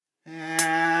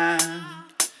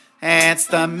It's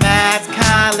the Matt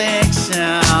Kollock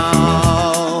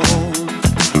Show.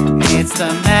 It's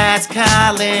the Matt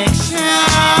Kollock Show.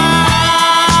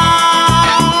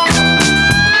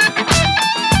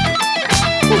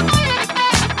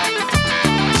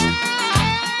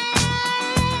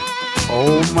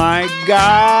 Oh my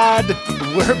God,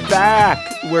 we're back.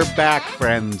 We're back,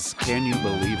 friends. Can you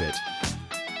believe it?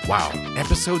 Wow,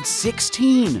 episode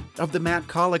 16 of the Matt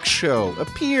Kollock Show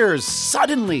appears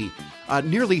suddenly,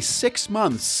 nearly 6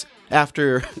 months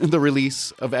after the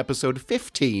release of episode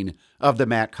 15 of the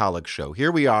Matt Kollock Show.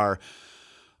 Here we are.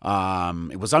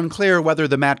 It was unclear whether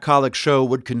the Matt Kollock Show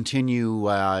would continue,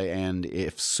 and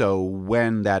if so,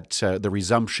 when the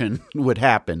resumption would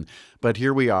happen. But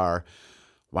here we are.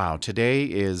 Wow, today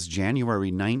is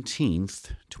January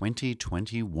 19th,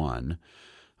 2021.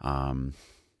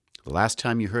 The last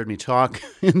time you heard me talk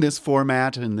in this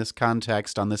format, in this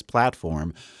context, on this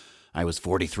platform, I was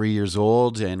 43 years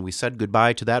old, and we said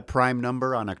goodbye to that prime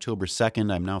number on October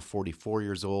 2nd. I'm now 44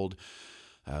 years old.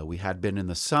 We had been in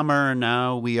the summer,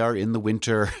 now we are in the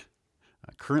winter.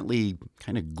 Currently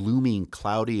kind of gloomy,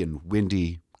 cloudy, and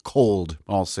windy, cold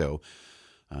also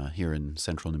here in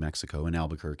central New Mexico, in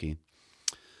Albuquerque.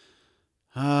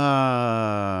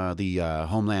 The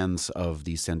homelands of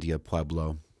the Sandia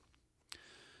Pueblo.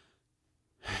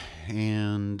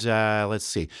 And let's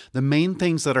see. The main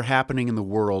things that are happening in the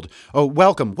world. Oh,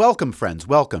 welcome, friends,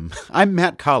 welcome. I'm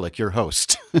Matt Kollock, your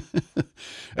host.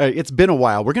 It's been a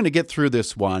while. We're going to get through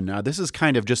this one. This is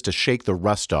kind of just to shake the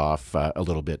rust off a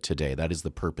little bit today. That is the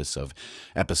purpose of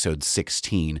episode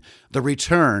 16, the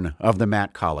return of the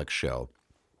Matt Kollock Show.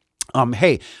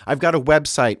 Hey, I've got a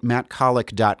website,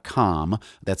 mattkollock.com.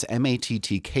 That's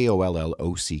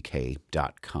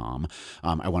mattkollock.com.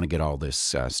 I want to get all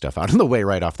this stuff out of the way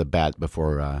right off the bat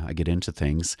before I get into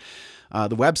things.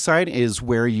 The website is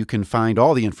where you can find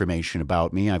all the information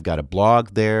about me. I've got a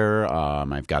blog there.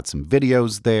 I've got some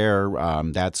videos there.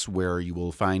 That's where you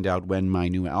will find out when my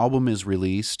new album is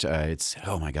released. It's,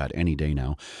 oh my God, any day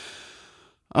now.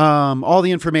 All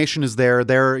the information is there.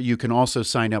 There you can also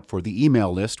sign up for the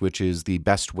email list, which is the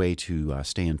best way to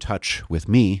stay in touch with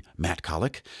me, Matt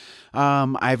Kollock.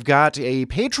 I've got a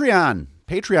Patreon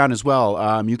as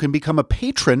well. You can become a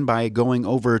patron by going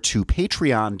over to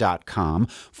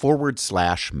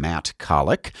patreon.com/Matt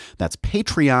Kollock. That's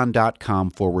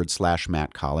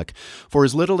patreon.com/Matt Kollock. For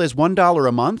as little as $1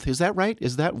 a month. Is that right?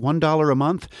 Is that $1 a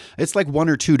month? It's like $1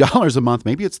 or $2 a month.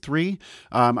 Maybe it's $3.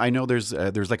 I know there's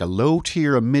like a low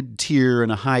tier, a mid tier,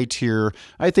 and a high tier.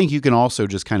 I think you can also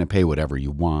just kind of pay whatever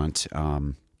you want.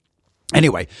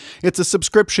 Anyway, it's a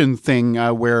subscription thing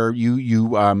where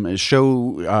you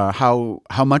show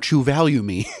how much you value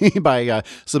me by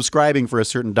subscribing for a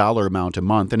certain dollar amount a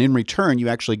month, and in return, you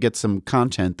actually get some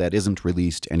content that isn't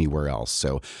released anywhere else.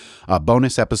 So,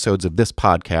 bonus episodes of this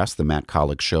podcast, the Matt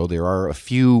Kollock Show. There are a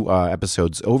few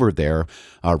episodes over there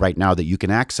right now that you can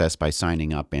access by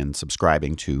signing up and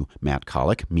subscribing to Matt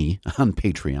Kollock, me, on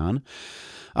Patreon.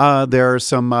 There are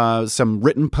some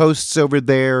written posts over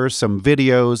there, some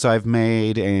videos I've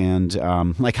made, and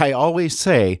like I always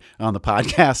say on the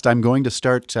podcast, I'm going to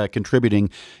start contributing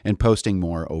and posting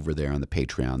more over there on the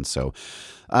Patreon. So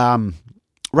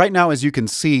right now, as you can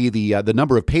see, the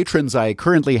number of patrons I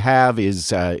currently have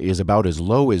is about as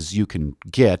low as you can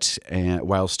get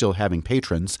while still having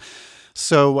patrons.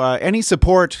 So any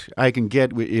support I can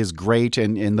get is great,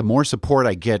 and the more support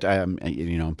I get,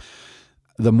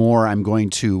 the more I'm going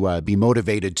to be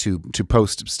motivated to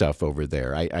post stuff over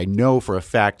there. I know for a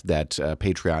fact that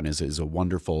Patreon is a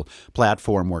wonderful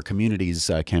platform where communities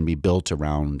can be built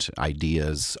around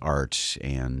ideas, art,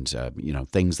 and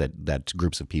things that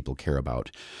groups of people care about.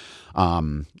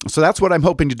 So that's what I'm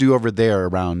hoping to do over there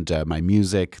around my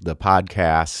music, the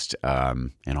podcast,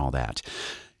 and all that.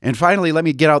 And finally, let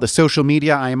me get out the social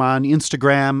media. I'm on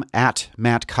Instagram at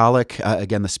Matt Kollock.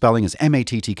 Again, the spelling is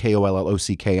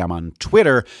MattKollock. I'm on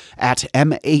Twitter at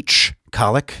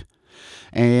MHKollock.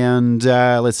 And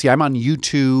let's see, I'm on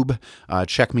YouTube.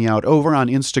 Check me out. Over on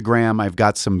Instagram, I've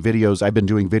got some videos. I've been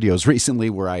doing videos recently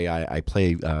where I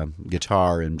play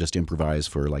guitar and just improvise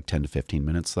for like 10 to 15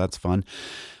 minutes. So that's fun.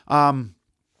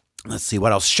 Let's see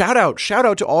what else. Shout out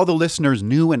to all the listeners,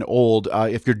 new and old.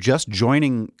 If you're just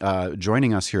joining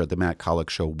us here at the Matt Kollock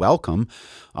Show, welcome.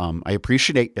 I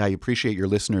appreciate your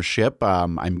listenership.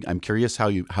 I'm curious how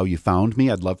you found me.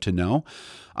 I'd love to know.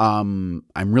 I'm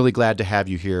really glad to have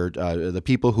you here. The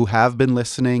people who have been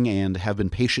listening and have been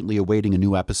patiently awaiting a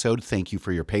new episode, thank you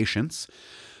for your patience.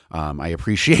 I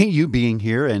appreciate you being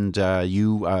here and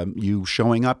you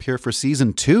showing up here for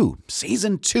season two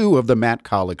of the Matt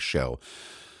Kollock Show.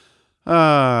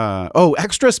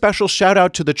 Extra special shout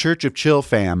out to the Church of Chill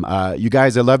fam. You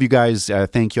guys, I love you guys.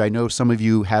 Thank you. I know some of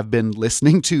you have been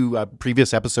listening to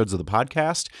previous episodes of the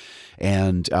podcast,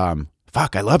 and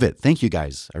I love it. Thank you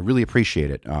guys. I really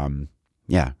appreciate it.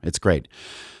 Yeah, it's great.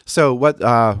 So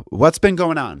what's been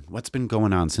going on? What's been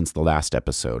going on since the last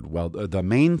episode? Well, the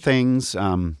main things,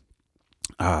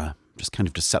 just kind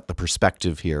of to set the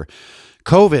perspective here,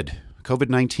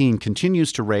 COVID-19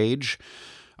 continues to rage.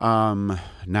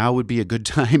 Now would be a good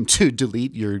time to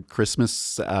delete your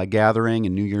Christmas gathering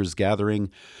and New Year's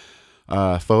gathering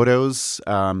photos.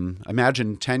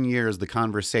 Imagine 10 years, the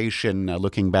conversation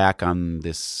looking back on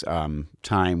this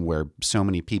time where so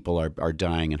many people are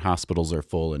dying and hospitals are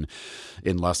full. And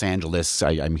in Los Angeles,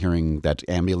 I'm hearing that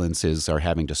ambulances are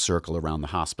having to circle around the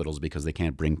hospitals because they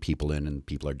can't bring people in and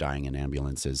people are dying in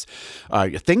ambulances.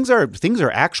 Things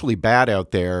are actually bad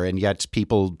out there, and yet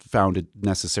people found it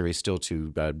necessary still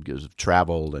to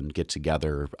travel and get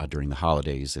together during the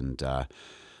holidays. And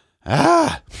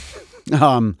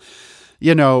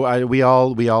we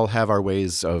all have our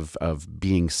ways of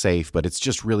being safe, but it's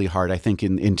just really hard. I think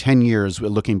in 10 years,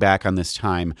 looking back on this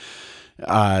time,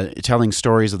 telling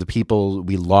stories of the people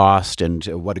we lost and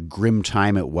what a grim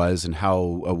time it was and how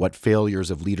what failures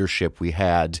of leadership we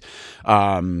had.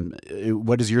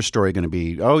 What is your story going to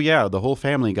be? Oh, yeah, the whole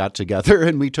family got together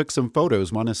and we took some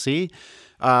photos. Want to see?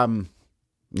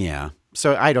 Yeah.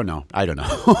 So I don't know.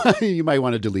 You might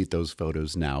want to delete those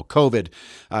photos now. COVID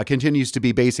continues to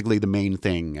be basically the main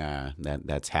thing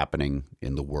that's happening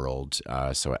in the world.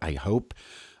 So I hope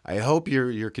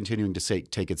you're continuing to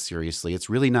take it seriously. It's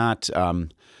really not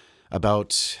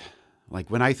about, like,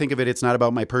 when I think of it, it's not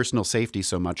about my personal safety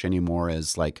so much anymore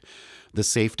as like the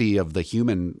safety of the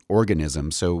human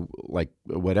organism. So like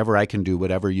whatever I can do,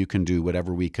 whatever you can do,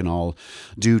 whatever we can all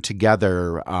do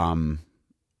together,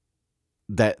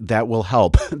 that will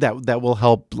help. That will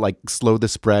help, like, slow the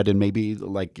spread, and maybe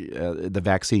like the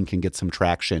vaccine can get some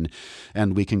traction,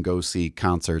 and we can go see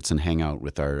concerts and hang out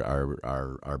with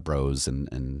our bros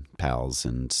and pals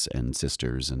and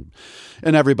sisters and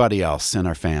everybody else and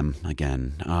our fam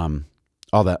again.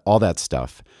 All that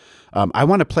stuff. I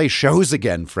want to play shows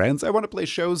again, friends. I want to play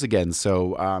shows again.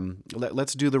 So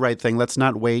let's do the right thing. Let's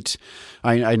not wait.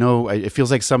 I know it feels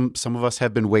like some of us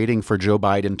have been waiting for Joe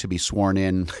Biden to be sworn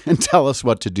in and tell us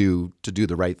what to do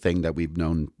the right thing that we've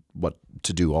known what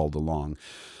to do all along.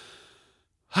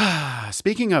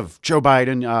 Speaking of Joe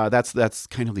Biden, that's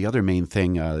kind of the other main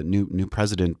thing. New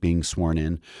president being sworn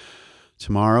in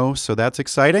tomorrow, so that's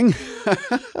exciting.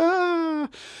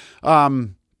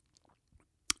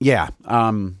 Yeah.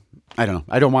 I don't know.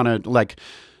 I don't want to, like,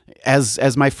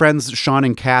 as my friends Sean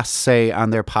and Cass say on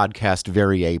their podcast,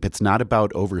 Very Ape, it's not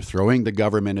about overthrowing the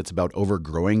government. It's about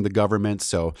overgrowing the government.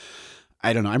 So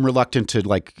I don't know. I'm reluctant to,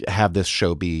 like, have this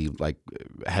show be, like,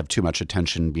 have too much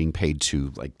attention being paid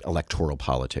to, like, electoral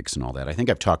politics and all that. I think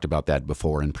I've talked about that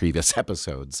before in previous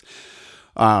episodes.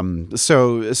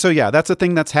 So yeah, that's a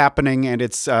thing that's happening, and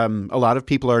it's a lot of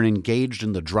people are engaged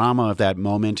in the drama of that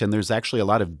moment, and there's actually a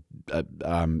lot of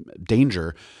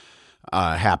danger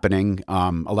happening,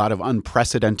 a lot of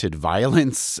unprecedented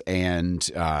violence,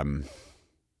 and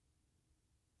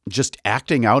just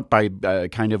acting out by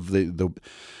kind of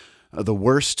the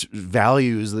worst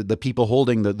values, the people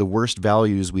holding the worst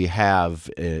values we have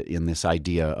in this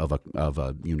idea of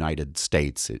a United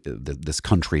States, this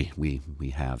country we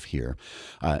have here.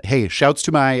 Hey, shouts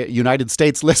to my United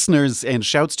States listeners and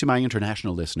shouts to my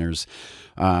international listeners.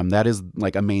 That is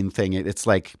like a main thing. It's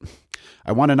like,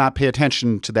 I want to not pay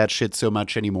attention to that shit so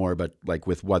much anymore, but like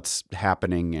with what's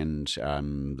happening and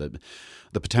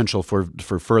the potential for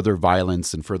further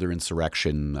violence and further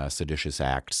insurrection, seditious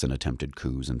acts and attempted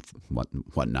coups and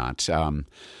whatnot.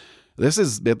 This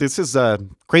is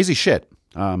crazy shit.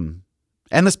 And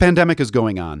this pandemic is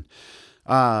going on.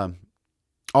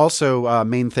 Also,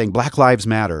 main thing, Black Lives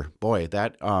Matter. Boy,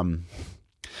 that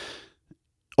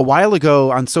a while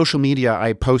ago on social media,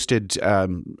 I posted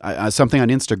something on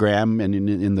Instagram, and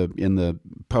in the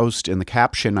post, in the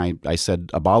caption, I said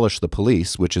 "abolish the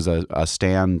police," which is a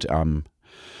stand,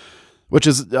 which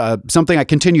is something I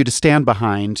continue to stand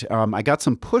behind. I got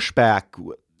some pushback.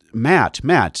 Matt,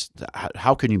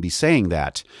 how can you be saying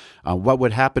that? What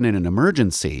would happen in an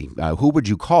emergency? Who would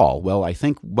you call? Well, I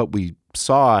think what we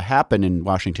saw happen in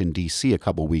Washington, D.C. a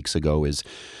couple weeks ago is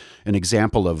an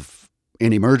example of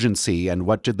an emergency. And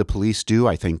what did the police do?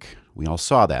 I think we all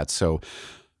saw that. So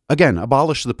again,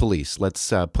 abolish the police.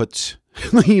 Let's put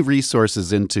the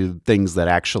resources into things that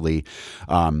actually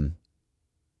can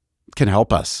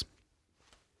help us.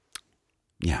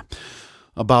 Yeah.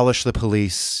 Abolish the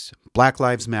police. Black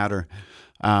Lives Matter.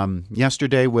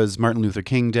 Yesterday was Martin Luther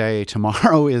King Day.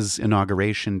 Tomorrow is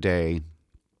Inauguration Day.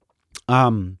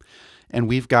 And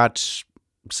we've got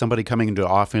somebody coming into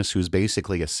office who's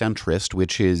basically a centrist,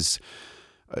 which is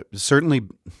certainly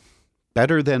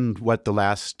better than what the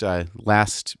last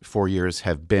 4 years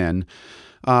have been.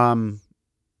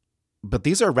 But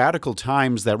these are radical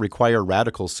times that require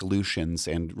radical solutions.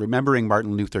 And remembering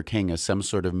Martin Luther King as some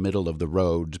sort of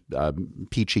middle-of-the-road,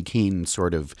 peachy keen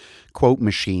sort of quote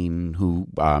machine who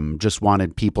just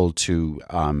wanted people to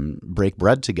break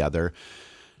bread together,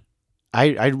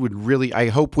 I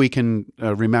hope we can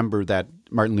remember that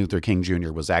Martin Luther King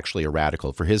Jr. was actually a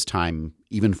radical for his time,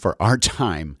 even for our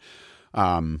time.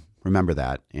 Remember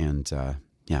that. And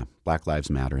yeah, Black Lives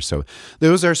Matter. So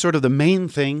those are sort of the main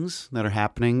things that are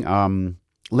happening.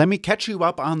 Let me catch you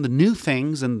up on the new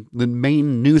things and the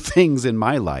main new things in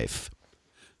my life.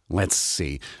 Let's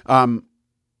see.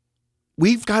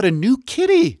 We've got a new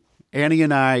kitty. Annie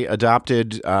and I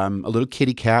adopted a little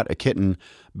kitty cat, a kitten,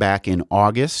 back in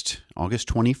August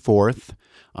 24th.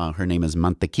 Her name is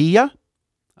Mantequilla.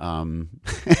 And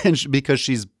because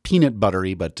she's peanut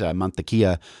buttery, but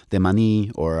mantequilla de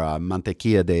maní or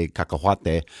mantequilla de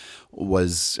cacahuate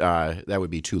was that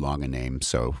would be too long a name,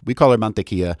 so we call her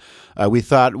Mantequilla. We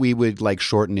thought we would like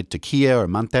shorten it to Kia or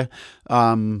Mante.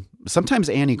 Sometimes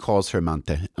Annie calls her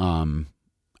Mante.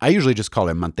 I usually just call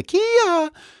her Mantequilla,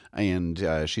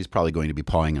 and she's probably going to be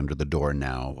pawing under the door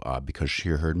now because she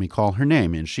heard me call her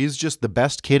name. And she's just the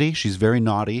best kitty. She's very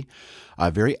naughty,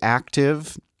 very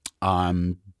active.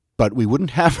 But we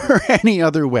wouldn't have her any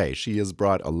other way. She has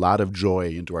brought a lot of joy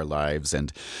into our lives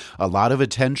and a lot of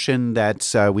attention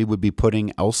that we would be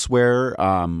putting elsewhere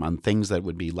on things that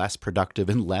would be less productive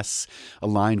and less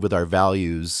aligned with our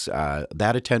values.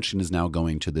 That attention is now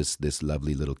going to this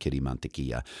lovely little kitty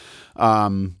Mantequilla.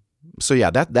 So yeah,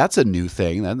 that's a new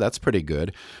thing. That's pretty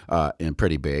good and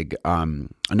pretty big.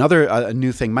 Another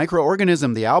new thing,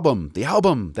 Microorganism, the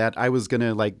album that I was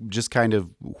gonna like just kind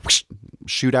of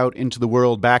shoot out into the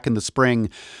world back in the spring.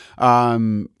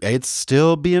 It's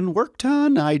still being worked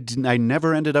on. I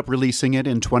never ended up releasing it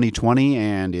in 2020,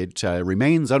 and it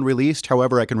remains unreleased.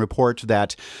 However, I can report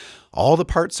that all the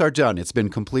parts are done. It's been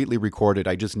completely recorded.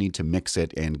 I just need to mix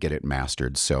it and get it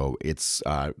mastered. So it's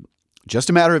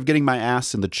just a matter of getting my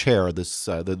ass in the chair,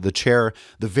 the chair,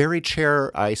 the very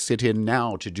chair I sit in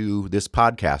now to do this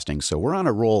podcasting. So we're on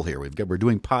a roll here. We're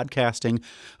doing podcasting.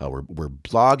 We're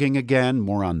blogging again.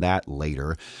 More on that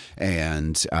later.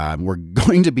 And we're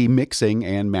going to be mixing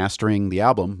and mastering the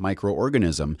album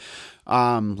Microorganism.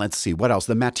 Let's see, what else?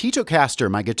 The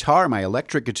Matitocaster, my guitar, my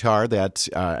electric guitar that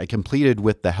I completed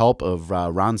with the help of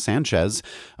Ron Sanchez,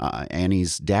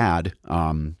 Annie's dad,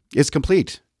 is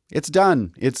complete. It's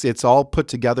done. It's all put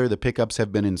together. The pickups have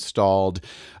been installed.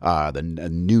 The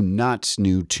new nuts,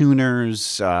 new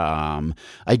tuners.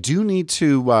 I do need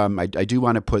to. I do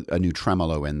want to put a new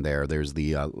tremolo in there. There's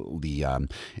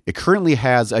it currently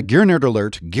has a gear nerd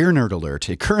alert. Gear nerd alert.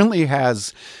 It currently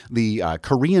has the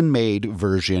Korean-made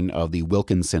version of the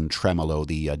Wilkinson tremolo,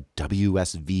 the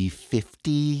WSV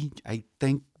 50, I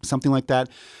think, something like that.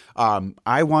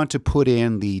 I want to put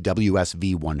in the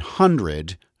WSV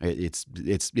 100. It's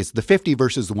the 50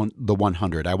 versus the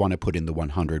 100. I want to put in the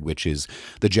 100, which is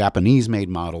the Japanese-made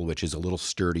model, which is a little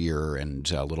sturdier and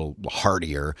a little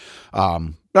hardier. But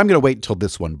I'm going to wait until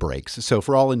this one breaks. So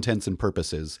for all intents and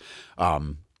purposes,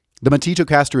 the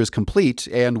Matitocaster is complete,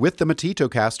 and with the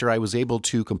Matitocaster, I was able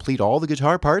to complete all the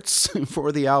guitar parts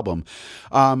for the album.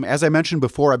 As I mentioned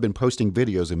before, I've been posting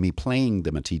videos of me playing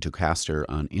the Matitocaster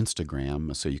on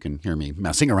Instagram, so you can hear me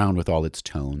messing around with all its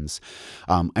tones.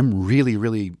 I'm really,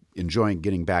 really enjoying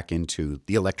getting back into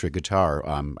the electric guitar.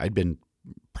 I'd been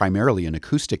primarily an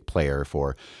acoustic player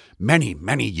for many,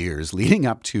 many years leading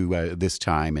up to this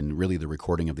time and really the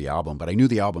recording of the album, but I knew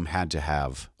the album had to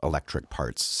have electric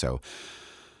parts, so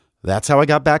that's how I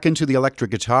got back into the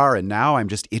electric guitar, and now I'm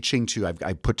just itching to.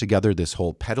 I put together this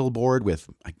whole pedal board with.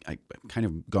 I kind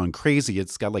of gone crazy.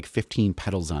 It's got like 15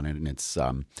 pedals on it, and it's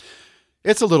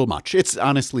a little much. It's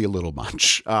honestly a little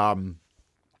much.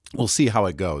 We'll see how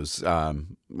it goes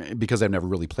because I've never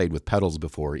really played with pedals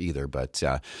before either. But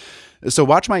so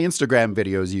watch my Instagram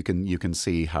videos. You can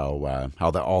see how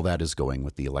all that is going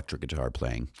with the electric guitar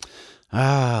playing.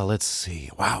 Let's see.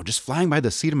 Wow, just flying by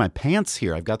the seat of my pants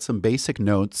here. I've got some basic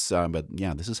notes, but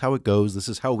yeah, this is how it goes. This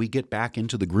is how we get back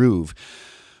into the groove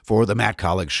for the Matt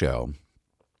Kollock Show.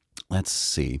 Let's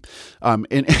see.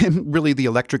 And really, the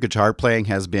electric guitar playing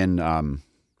has been.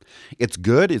 It's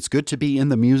good. It's good to be in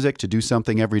the music, to do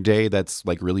something every day that's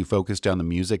like really focused on the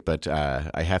music. But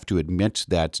I have to admit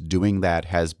that doing that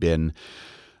has been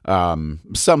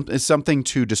something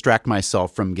to distract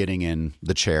myself from getting in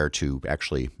the chair to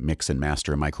actually mix and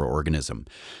master a microorganism.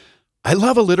 I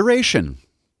love alliteration.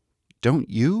 Don't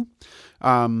you?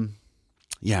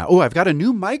 Yeah. Oh, I've got a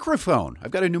new microphone.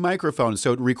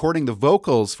 So recording the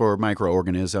vocals for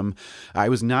Microorganism, I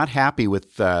was not happy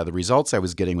with the results I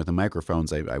was getting with the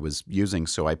microphones I was using.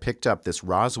 So I picked up this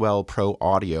Roswell Pro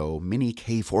Audio Mini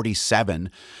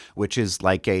K47, which is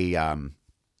like a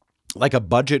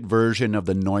budget version of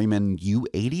the Neumann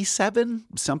U87,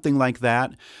 something like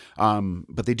that.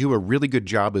 But they do a really good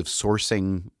job of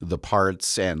sourcing the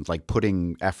parts and like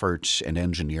putting effort and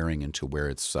engineering into where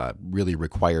it's really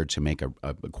required to make a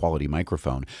quality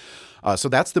microphone. So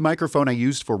that's the microphone I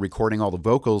used for recording all the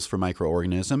vocals for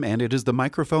Microorganism, and it is the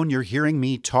microphone you're hearing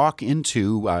me talk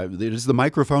into. It is the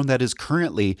microphone that is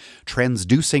currently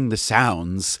transducing the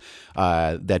sounds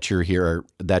that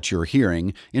you're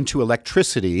hearing into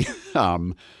electricity,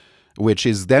 which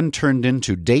is then turned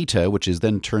into data, which is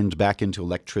then turned back into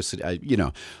electricity.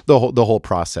 The whole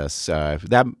process.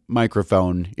 That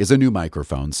microphone is a new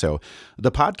microphone, so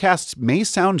the podcast may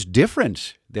sound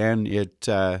different than it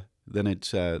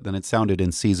sounded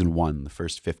in season 1, the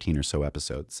first 15 or so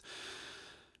episodes.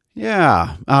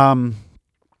 Yeah.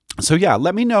 So yeah,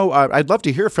 let me know. I'd love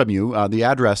to hear from you. The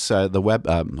address, the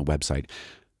website.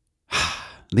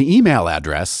 The email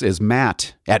address is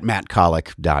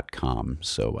matt@mattkollock.com.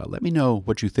 So let me know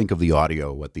what you think of the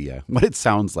audio, what it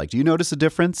sounds like. Do you notice a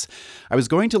difference? I was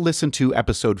going to listen to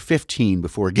episode 15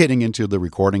 before getting into the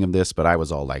recording of this, but I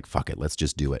was all like, fuck it, let's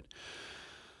just do it.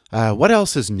 What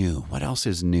else is new?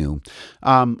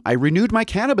 I renewed my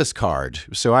cannabis card.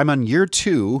 So I'm on year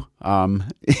 2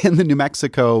 in the New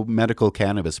Mexico medical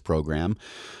cannabis program.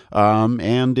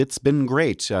 And it's been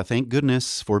great. Thank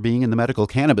goodness for being in the medical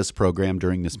cannabis program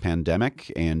during this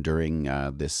pandemic and during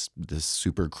this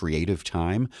super creative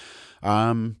time.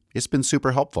 It's been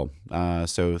super helpful.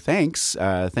 So thanks.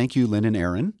 Thank you, Lynn and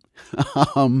Aaron.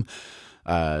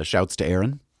 Shouts to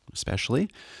Aaron, especially.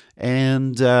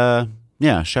 And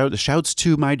yeah, shouts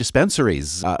to my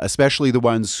dispensaries, especially the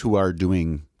ones who are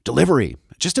doing delivery.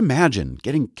 Just imagine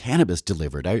getting cannabis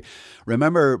delivered. I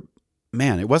remember,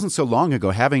 man, it wasn't so long ago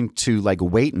having to like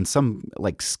wait in some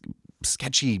like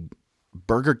sketchy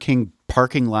Burger King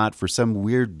parking lot for some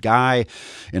weird guy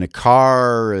in a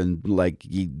car, and like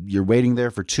you're waiting there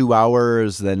for 2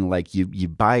 hours. Then like you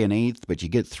buy an eighth, but you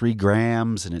get 3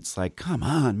 grams, and it's like, come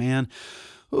on, man.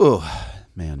 Oh,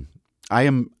 man, I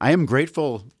am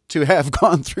grateful to have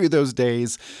gone through those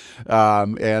days,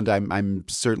 and I'm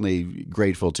certainly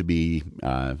grateful to be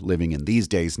living in these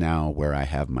days now, where I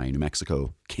have my New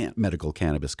Mexico medical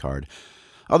cannabis card.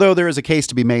 Although there is a case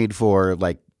to be made for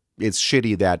like, it's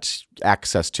shitty that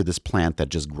access to this plant that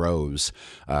just grows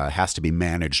has to be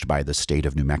managed by the state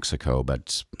of New Mexico,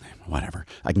 but whatever.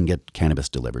 I can get cannabis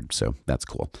delivered, so that's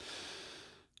cool.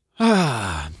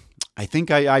 I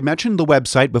think I mentioned the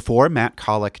website before,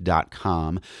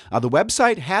 mattkollock.com. The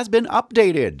website has been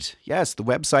updated. Yes, the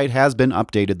website has been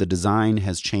updated. The design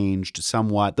has changed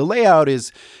somewhat. The layout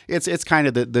it's kind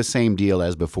of the same deal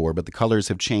as before, but the colors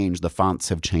have changed. The fonts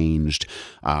have changed.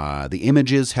 The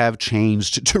images have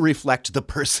changed to reflect the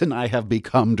person I have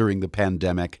become during the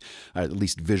pandemic, at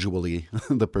least visually,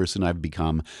 the person I've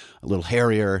become. A little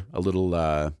hairier, a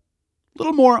little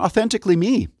more authentically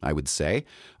me, I would say.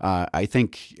 I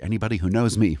think anybody who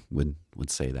knows me would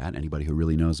say that. Anybody who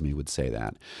really knows me would say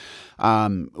that.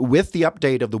 With the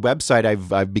update of the website,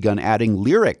 I've begun adding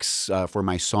lyrics for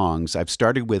my songs. I've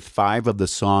started with 5 of the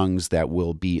songs that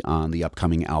will be on the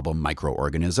upcoming album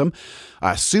Microorganism.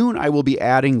 Soon I will be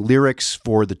adding lyrics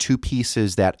for the 2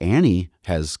 pieces that Annie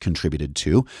has contributed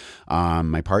to.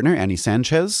 My partner, Annie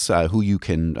Sanchez, who you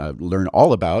can learn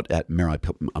all about at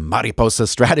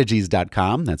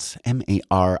mariposastrategies.com. That's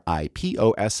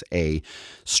MARIPOSA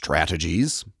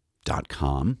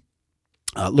strategies.com.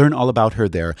 Learn all about her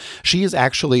there. She is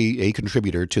actually a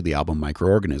contributor to the album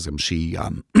Microorganism. She,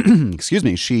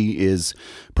 she is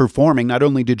performing. Not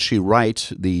only did she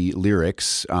write the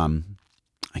lyrics, the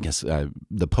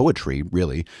poetry,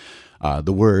 really,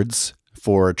 the words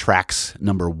for tracks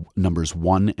numbers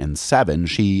 1 and 7.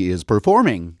 She is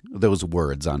performing those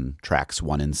words on tracks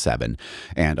 1 and 7.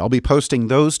 And I'll be posting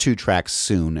those 2 tracks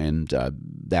soon, and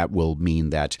that will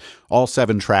mean that all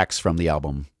 7 tracks from the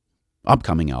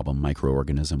upcoming album,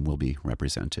 Microorganism, will be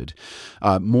represented.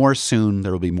 More soon.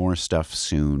 There will be more stuff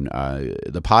soon.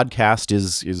 The podcast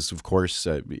is of course,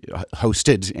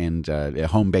 hosted, and a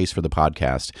home base for the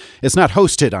podcast. It's not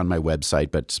hosted on my website,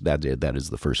 but that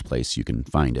is the first place you can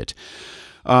find it.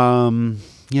 I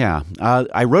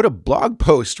wrote a blog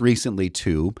post recently,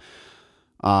 too,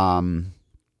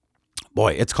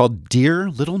 Boy, it's called Dear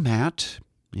Little Matt.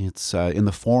 It's in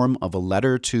the form of a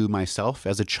letter to myself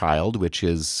as a child, which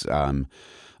is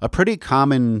a pretty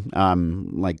common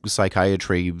like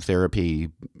psychiatry therapy,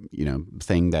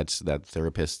 thing that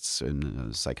therapists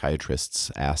and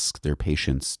psychiatrists ask their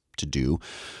patients to do.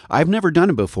 I've never done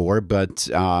it before, but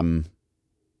I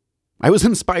was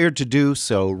inspired to do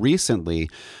so recently.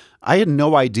 I had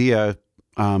no idea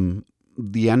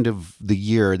the end of the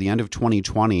year, the end of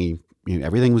 2020,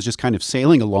 everything was just kind of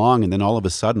sailing along, and then all of a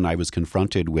sudden I was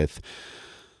confronted with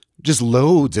just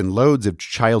loads and loads of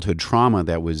childhood trauma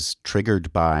that was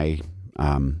triggered by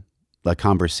a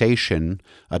conversation,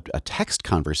 a text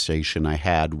conversation I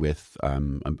had with a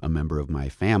member of my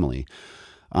family.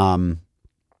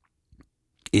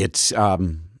 It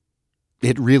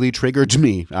really triggered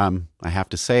me, I have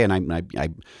to say, and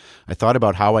I thought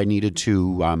about how I needed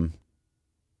to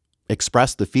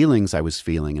express the feelings I was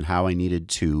feeling and how I needed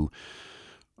to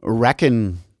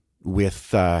reckon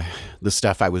with the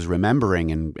stuff I was remembering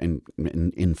and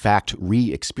in fact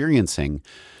re-experiencing.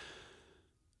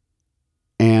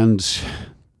 And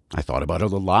I thought about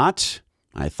it a lot.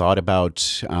 I thought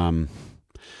about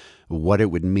what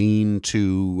it would mean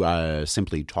to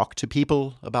simply talk to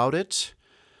people about it.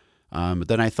 But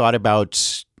then I thought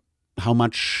about how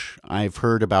much I've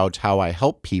heard about how I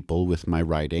help people with my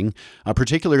writing,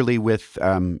 particularly with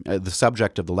the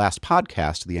subject of the last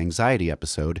podcast, the anxiety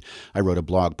episode. I wrote a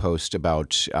blog post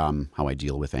about how I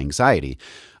deal with anxiety,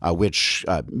 which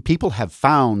people have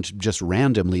found just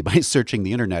randomly by searching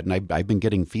the internet. And I've been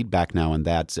getting feedback now on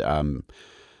that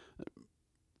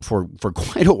for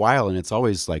quite a while, and it's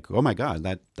always like, oh my God,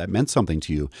 that meant something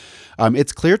to you.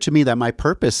 It's clear to me that my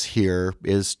purpose here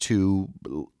is to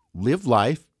live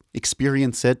life,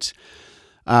 experience it,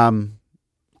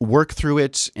 work through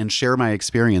it, and share my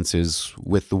experiences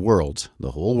with the world,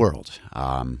 the whole world.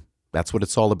 That's what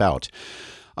it's all about.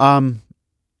 And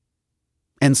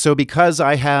so because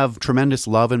I have tremendous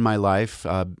love in my life,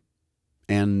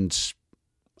 and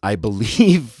I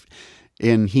believe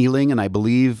in healing, and I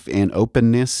believe in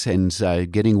openness and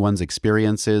getting one's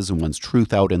experiences and one's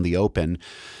truth out in the open.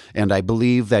 And I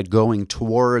believe that going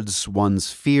towards one's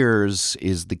fears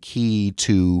is the key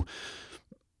to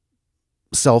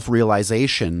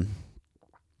self-realization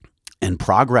and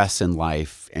progress in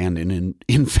life. And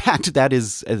in fact, that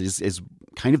is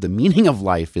kind of the meaning of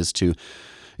life, is to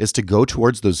go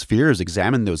towards those fears,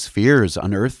 examine those fears,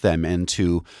 unearth them, and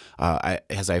to,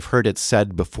 as I've heard it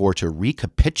said before, to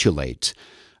recapitulate,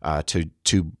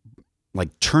 to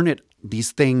like turn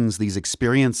these things, these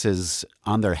experiences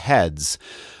on their heads,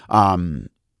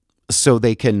 so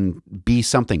they can be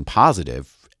something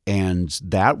positive. And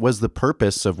that was the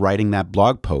purpose of writing that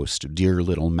blog post, Dear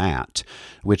Little Matt,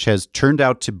 which has turned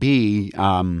out to be,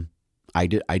 I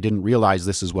didn't realize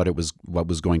this is what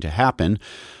was going to happen.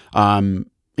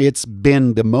 It's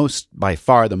been by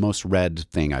far the most read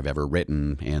thing I've ever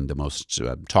written, and the most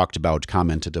talked about,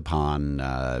 commented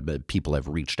upon. People have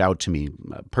reached out to me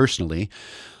personally,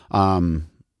 and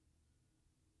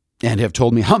have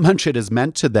told me how much it has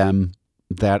meant to them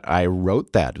that I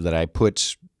wrote that I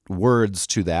put words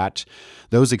to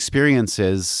those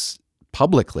experiences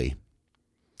publicly,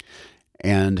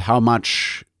 and how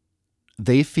much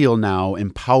they feel now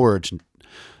empowered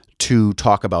to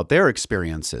talk about their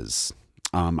experiences.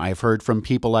 I've heard from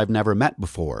people I've never met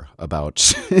before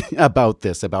about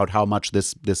this, about how much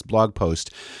this blog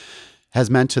post has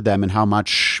meant to them and how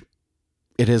much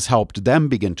it has helped them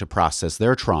begin to process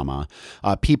their trauma.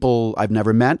 People I've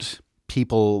never met,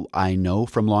 people I know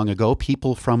from long ago,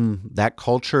 people from that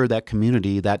culture, that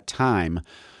community, that time,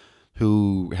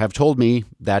 who have told me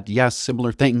that, yes,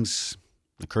 similar things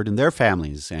occurred in their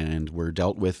families and were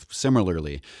dealt with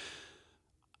similarly.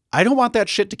 I don't want that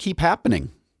shit to keep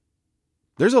happening.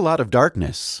 There's a lot of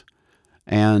darkness,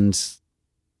 and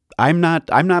I'm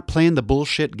not playing the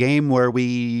bullshit game where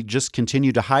we just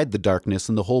continue to hide the darkness,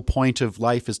 and the whole point of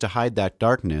life is to hide that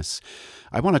darkness.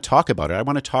 I want to talk about it. I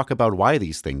want to talk about why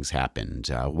these things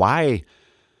happened, why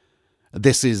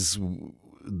this is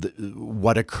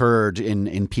what occurred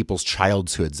in people's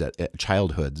childhoods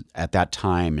at that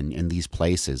time and in these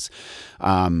places.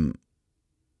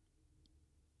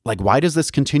 Like, why does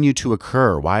this continue to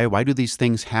occur? Why do these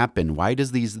things happen? Why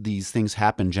does these things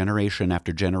happen generation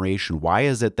after generation? Why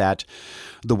is it that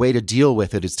the way to deal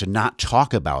with it is to not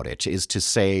talk about it, is to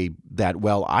say that,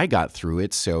 well, I got through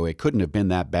it, so it couldn't have been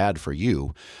that bad for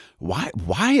you? Why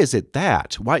is it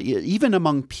that? Why, even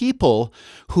among people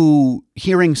who,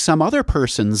 hearing some other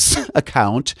person's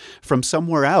account from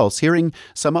somewhere else, hearing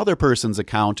some other person's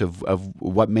account of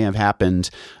what may have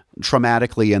happened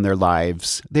traumatically in their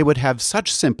lives, they would have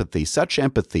such sympathy, such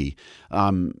empathy,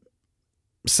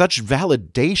 such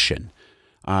validation.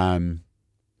 And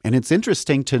it's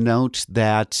interesting to note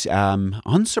that,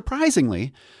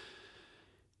 unsurprisingly,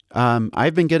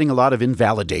 I've been getting a lot of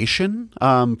invalidation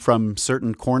from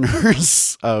certain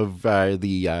corners of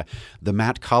the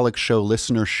Matt Kollock Show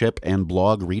listenership and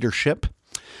blog readership.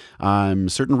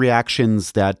 Certain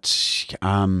reactions that,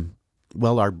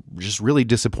 are just really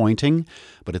disappointing,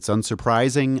 but it's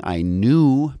unsurprising. I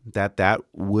knew that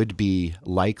would be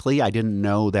likely. I didn't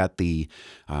know that the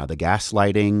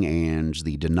gaslighting and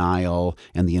the denial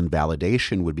and the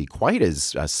invalidation would be quite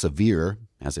as severe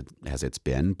as it's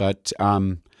been, but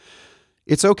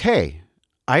it's okay.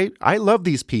 I love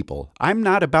these people. I'm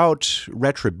not about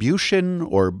retribution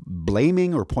or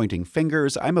blaming or pointing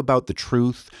fingers. I'm about the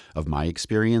truth of my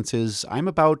experiences. I'm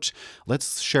about,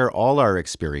 let's share all our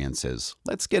experiences.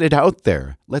 Let's get it out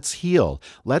there. Let's heal.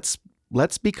 Let's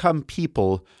become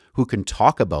people who can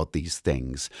talk about these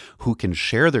things, who can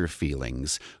share their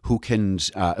feelings, who can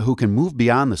move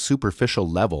beyond the superficial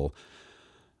level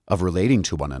of relating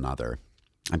to one another.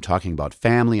 I'm talking about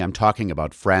family. I'm talking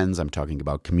about friends. I'm talking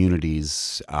about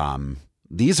communities.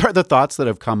 These are the thoughts that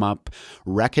have come up,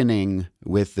 reckoning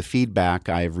with the feedback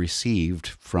I've received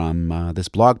from this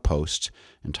blog post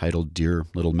entitled "Dear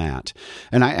Little Matt."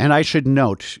 And I should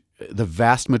note, the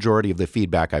vast majority of the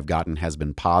feedback I've gotten has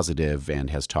been positive and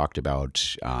has talked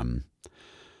about how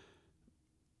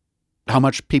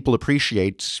much people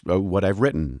appreciate what I've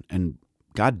written. And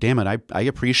God damn it, I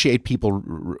appreciate people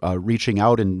reaching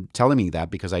out and telling me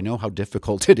that, because I know how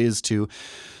difficult it is to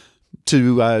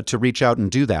reach out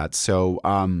and do that. So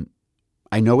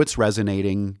I know it's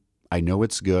resonating. I know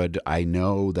it's good. I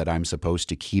know that I'm supposed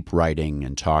to keep writing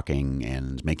and talking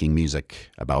and making music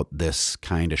about this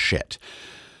kind of shit.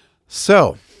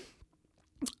 So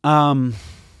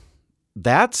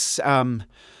that's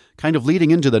kind of leading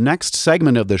into the next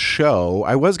segment of the show.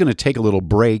 I was going to take a little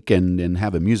break and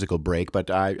have a musical break,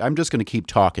 but I'm just going to keep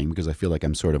talking because I feel like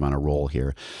I'm sort of on a roll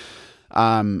here.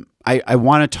 I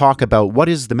want to talk about what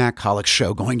is the Matt Kollock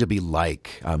Show going to be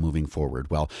like moving forward.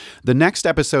 Well, the next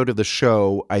episode of the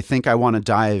show, I think I want to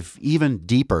dive even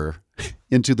deeper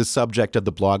into the subject of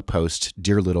the blog post,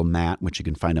 Dear Little Matt, which you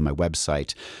can find on my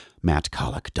website,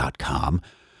 mattkollock.com.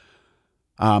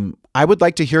 I would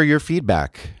like to hear your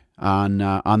feedback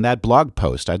on that blog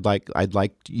post. I'd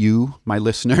like you, my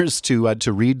listeners,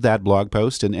 to read that blog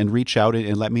post and reach out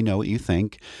and let me know what you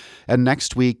think. And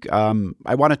next week,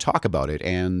 I want to talk about it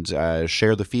and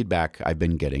share the feedback I've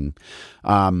been getting.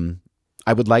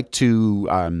 I would like to,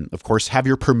 of course, have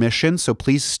your permission. So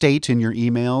please state in your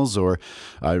emails or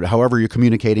however you're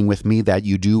communicating with me that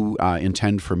you do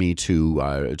intend for me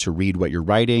to read what you're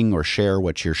writing or share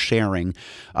what you're sharing,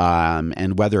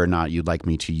 and whether or not you'd like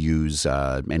me to use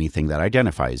anything that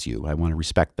identifies you. I want to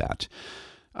respect that.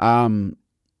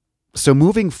 So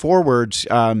moving forward,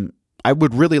 I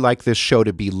would really like this show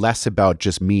to be less about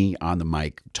just me on the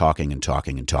mic talking and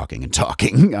talking and talking and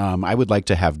talking. I would like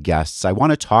to have guests. I want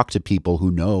to talk to people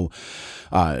who know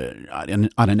on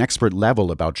an expert level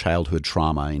about childhood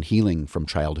trauma and healing from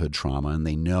childhood trauma, and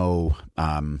they know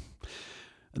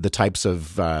the types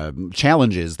of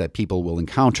challenges that people will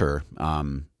encounter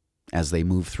as they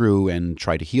move through and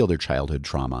try to heal their childhood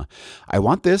trauma. I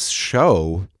want this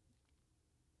show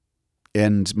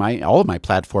and all of my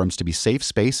platforms to be safe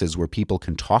spaces where people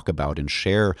can talk about and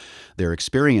share their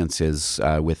experiences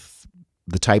with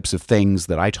the types of things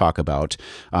that I talk about.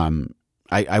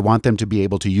 I want them to be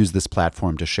able to use this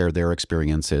platform to share their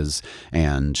experiences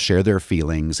and share their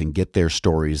feelings and get their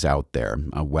stories out there.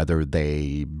 Whether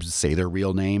they say their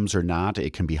real names or not,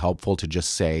 it can be helpful to just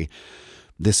say,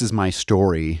 this is my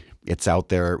story. It's out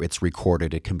there. It's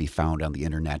recorded. It can be found on the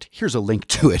internet. Here's a link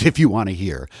to it if you want to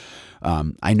hear.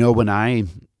 I know when I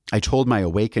told my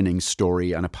awakening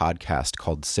story on a podcast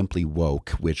called Simply Woke,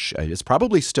 which is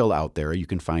probably still out there. You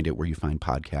can find it where you find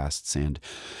podcasts. And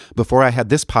before I had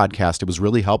this podcast, it was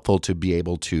really helpful to be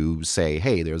able to say,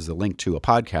 hey, there's a link to a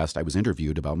podcast I was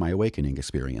interviewed about my awakening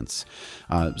experience.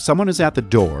 Someone is at the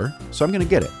door, so I'm going to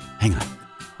get it. Hang on.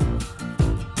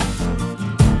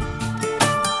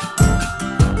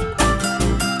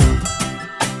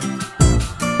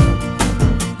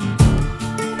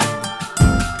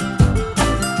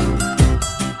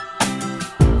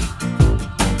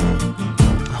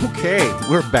 Okay,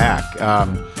 we're back.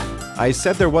 I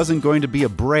said there wasn't going to be a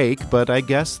break, but I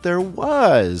guess there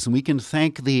was. We can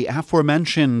thank the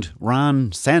aforementioned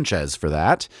Ron Sanchez for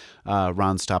that.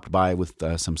 Ron stopped by with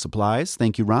some supplies.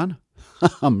 Thank you, Ron.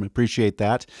 Appreciate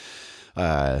that.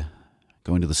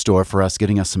 Going to the store for us,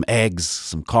 getting us some eggs,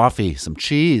 some coffee, some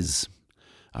cheese,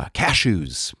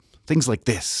 cashews, things like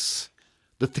this.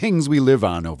 The things we live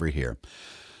on over here.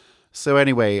 So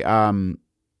anyway,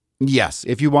 yes,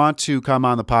 if you want to come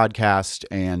on the podcast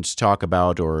and talk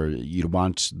about, or you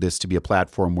want this to be a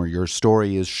platform where your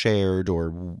story is shared,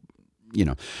 or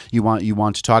you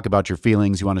want to talk about your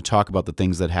feelings, you want to talk about the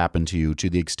things that happen to you to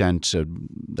the extent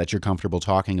that you're comfortable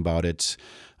talking about it,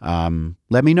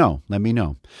 let me know.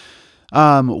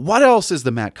 What else is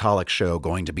the Matt Kollock Show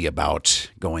going to be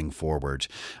about going forward?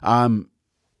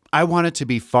 I want it to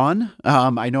be fun.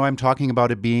 I know I'm talking about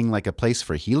it being like a place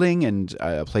for healing and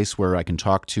a place where I can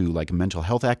talk to like mental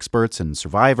health experts and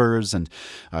survivors and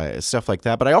stuff like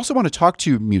that. But I also want to talk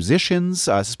to musicians.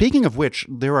 Speaking of which,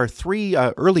 there are 3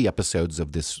 early episodes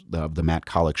of the Matt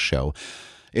Kollock Show,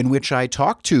 in which I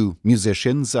talk to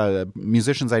musicians I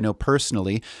know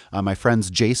personally, my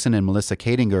friends Jason and Melissa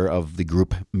Kadinger of the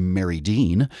group Mary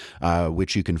Dean,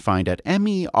 which you can find at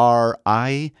MERIDEAN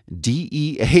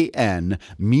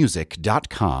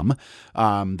music.com.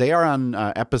 They are on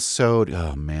episode,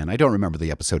 oh man, I don't remember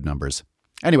the episode numbers.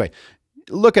 Anyway,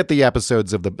 look at the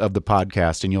episodes of the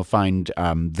podcast and you'll find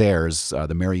theirs,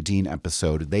 the Mary Dean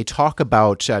episode. They talk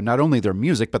about not only their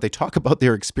music, but they talk about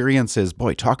their experiences.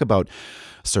 Boy, talk about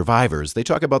survivors. They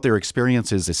talk about their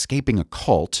experiences escaping a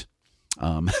cult,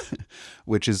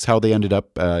 which is how they ended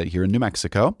up here in New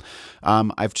Mexico.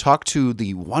 I've talked to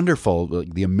the wonderful,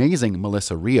 the amazing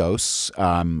Melissa Rios,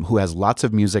 who has lots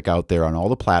of music out there on all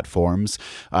the platforms.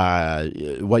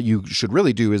 What you should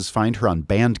really do is find her on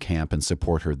Bandcamp and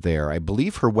support her there. I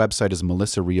believe her website is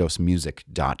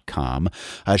melissariosmusic.com.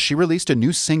 She released a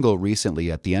new single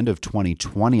recently at the end of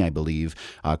 2020, I believe,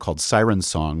 called Siren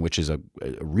Song, which is a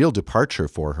real departure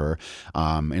for her.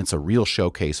 And it's a real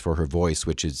showcase for her voice,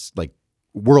 which is like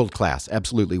world-class,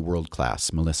 absolutely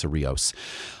world-class, Melissa Rios.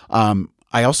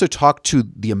 I also talked to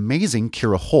the amazing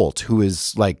Kira Holt, who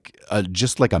is like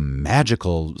just like a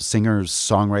magical singer,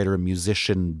 songwriter,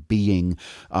 musician being,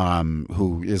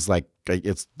 who is like,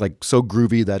 it's like so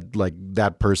groovy that like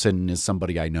that person is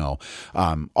somebody I know.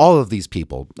 All of these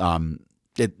people,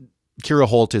 Kira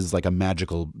Holt is like a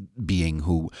magical being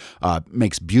who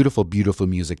makes beautiful, beautiful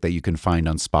music that you can find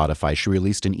on Spotify. She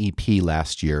released an EP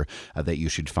last year that you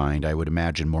should find. I would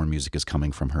imagine more music is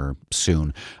coming from her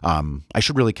soon. I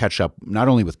should really catch up not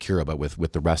only with Kira, but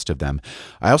with the rest of them.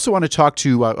 I also want to talk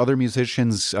to other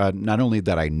musicians, not only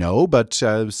that I know, but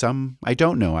some I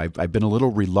don't know. I've been a little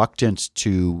reluctant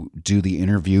to do the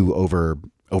interview over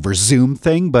Zoom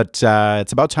thing, but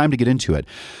it's about time to get into it.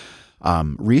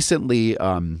 Recently,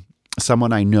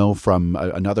 someone I know from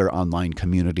another online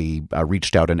community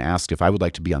reached out and asked if I would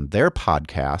like to be on their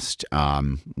podcast,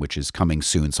 which is coming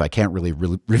soon. So I can't really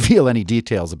reveal any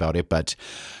details about it, but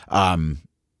I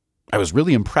was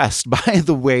really impressed by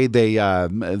the way they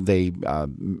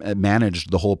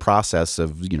managed the whole process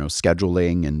of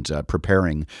scheduling and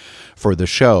preparing for the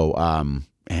show.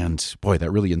 And boy,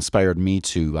 that really inspired me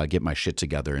to get my shit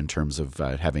together in terms of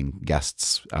having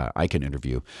guests I can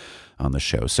interview on the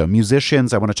show. So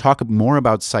musicians, I want to talk more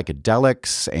about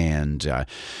psychedelics, and there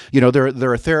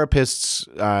are therapists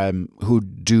who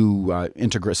do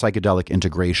psychedelic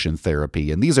integration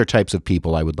therapy, and these are types of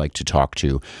people I would like to talk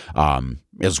to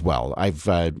as well. I've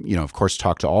of course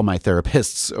talked to all my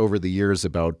therapists over the years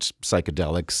about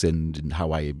psychedelics and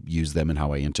how I use them and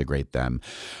how I integrate them.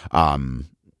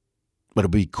 But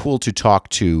it'd be cool to talk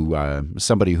to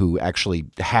somebody who actually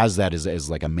has that as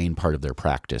like a main part of their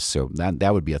practice. So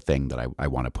that would be a thing that I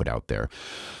want to put out there.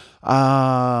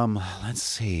 Let's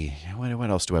see. What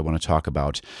else do I want to talk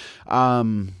about?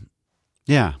 Yeah.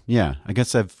 I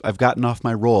guess I've gotten off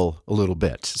my roll a little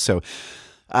bit. So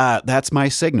that's my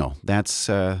signal. That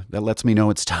lets me know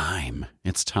it's time.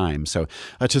 It's time. So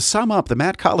to sum up, the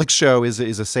Matt Kollock Show is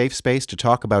a safe space to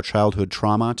talk about childhood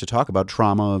trauma, to talk about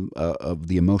trauma of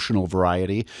the emotional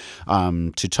variety,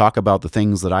 to talk about the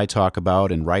things that I talk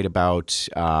about and write about,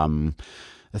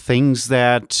 things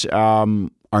that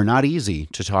are not easy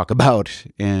to talk about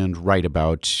and write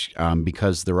about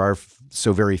because there are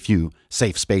so very few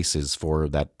safe spaces for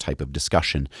that type of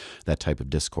discussion, that type of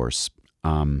discourse.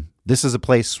 This is a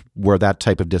place where that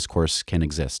type of discourse can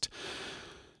exist.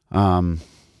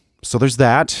 So there's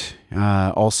that.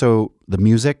 Also, the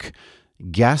music,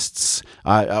 guests.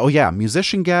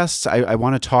 Musician guests. I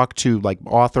want to talk to like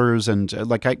authors and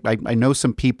I know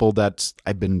some people that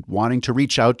I've been wanting to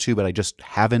reach out to, but I just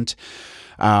haven't.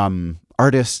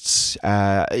 Artists.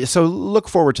 So look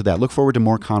forward to that. Look forward to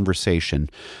more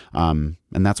conversation. And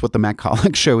that's what the Matt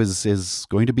Kollock Show is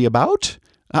going to be about.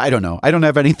 I don't know. I don't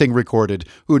have anything recorded.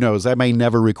 Who knows? I may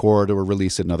never record or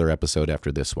release another episode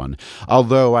after this one.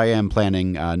 Although I am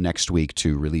planning next week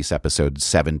to release episode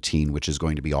 17, which is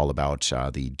going to be all about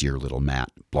the Dear Little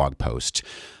Matt blog post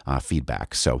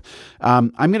feedback. So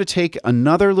I'm going to take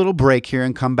another little break here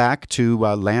and come back to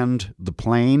land the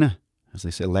plane, as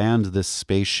they say, land this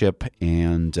spaceship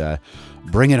and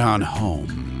bring it on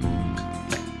home.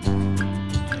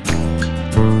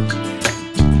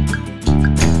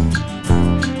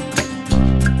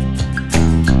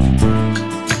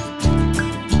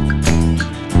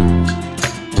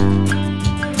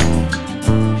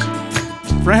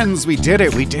 Friends, we did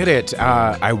it.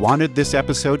 I wanted this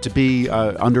episode to be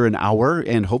under an hour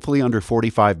and hopefully under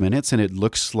 45 minutes, and it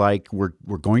looks like we're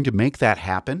going to make that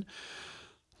happen.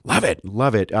 Love it.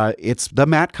 It's the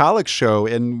Matt Kollock Show,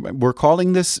 and we're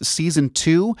calling this Season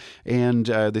 2, and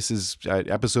this is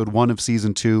Episode 1 of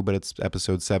Season 2, but it's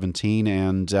Episode 17,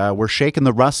 and we're shaking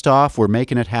the rust off. We're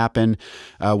making it happen.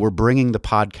 We're bringing the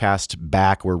podcast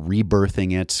back. We're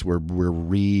rebirthing it. We're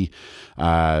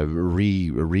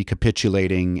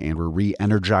recapitulating, and we're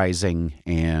re-energizing,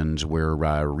 and we're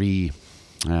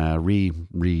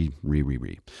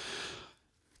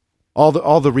All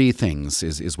the re things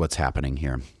is what's happening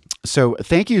here. So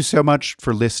thank you so much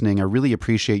for listening. I really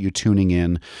appreciate you tuning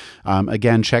in.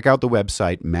 Again, check out the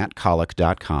website,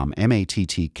 mattkollock.com,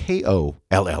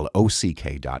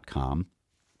 mattkollock.com.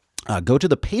 Go to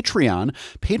the Patreon,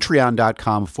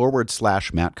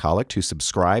 patreon.com/Matt Kollock to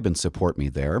subscribe and support me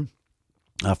there.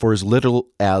 For as little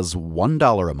as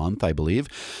 $1 a month, I believe.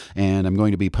 And I'm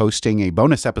going to be posting a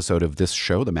bonus episode of this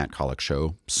show, The Matt Kollock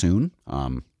Show, soon.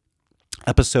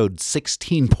 Episode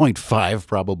 16.5,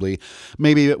 probably.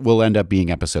 Maybe it will end up being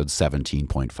episode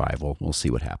 17.5. We'll see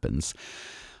what happens.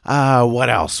 What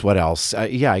else?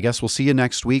 I guess we'll see you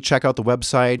next week. Check out the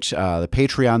website, the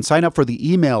Patreon. Sign up for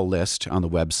the email list on the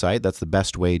website. That's the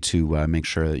best way to make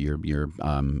sure that you're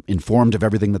informed of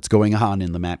everything that's going on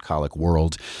in the Matt Kollock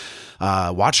world.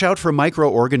 Watch out for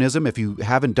Microorganism. If you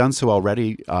haven't done so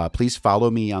already, please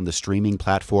follow me on the streaming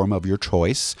platform of your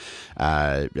choice.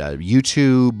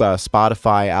 YouTube,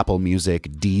 Spotify, Apple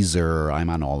Music, Deezer. I'm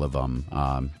on all of them.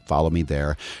 Follow me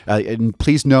there. And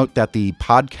please note that the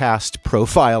podcast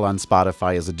profile on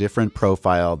Spotify is a different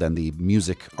profile than the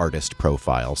music artist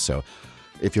profile. So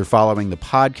if you're following the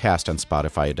podcast on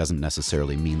Spotify, it doesn't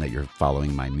necessarily mean that you're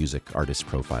following my music artist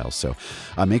profile. So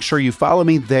make sure you follow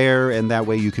me there, and that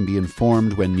way you can be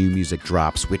informed when new music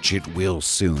drops, which it will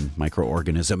soon.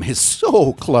 Microorganism is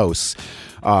so close.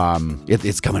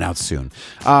 It's coming out soon.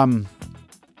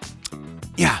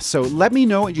 So let me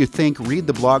know what you think. Read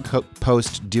the blog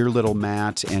post, Dear Little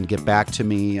Matt, and get back to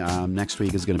me. Next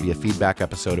week is going to be a feedback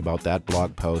episode about that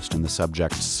blog post and the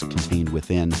subjects contained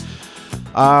within.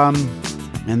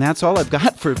 And that's all I've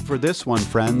got for this one,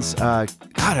 friends. God,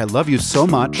 I love you so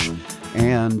much.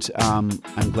 And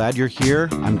I'm glad you're here.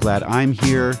 I'm glad I'm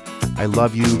here. I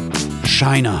love you.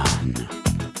 Shine on.